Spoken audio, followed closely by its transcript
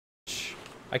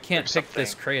I can't pick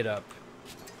this crate up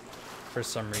for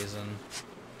some reason.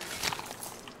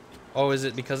 Oh, is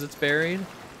it because it's buried?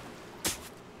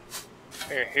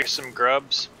 Here's some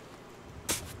grubs.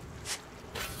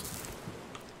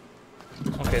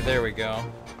 Okay, there we go.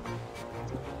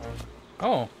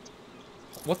 Oh.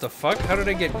 What the fuck? How did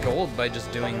I get gold by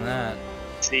just doing that?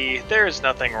 See, there's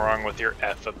nothing wrong with your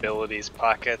F abilities,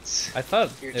 Pockets. I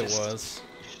thought it was.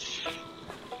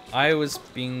 I was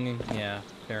being, yeah,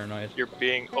 paranoid. You're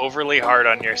being overly hard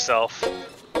on yourself.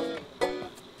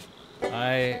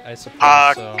 I suppose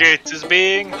Pockets is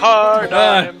being hard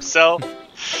on himself.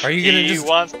 Are you gonna he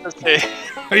wants to say...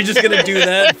 Are you just gonna do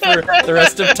that for the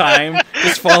rest of time?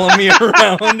 Just follow me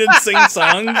around and sing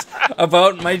songs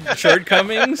about my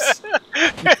shortcomings?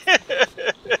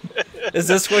 Is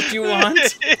this what you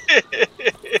want?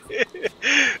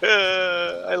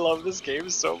 I love this game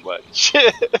so much.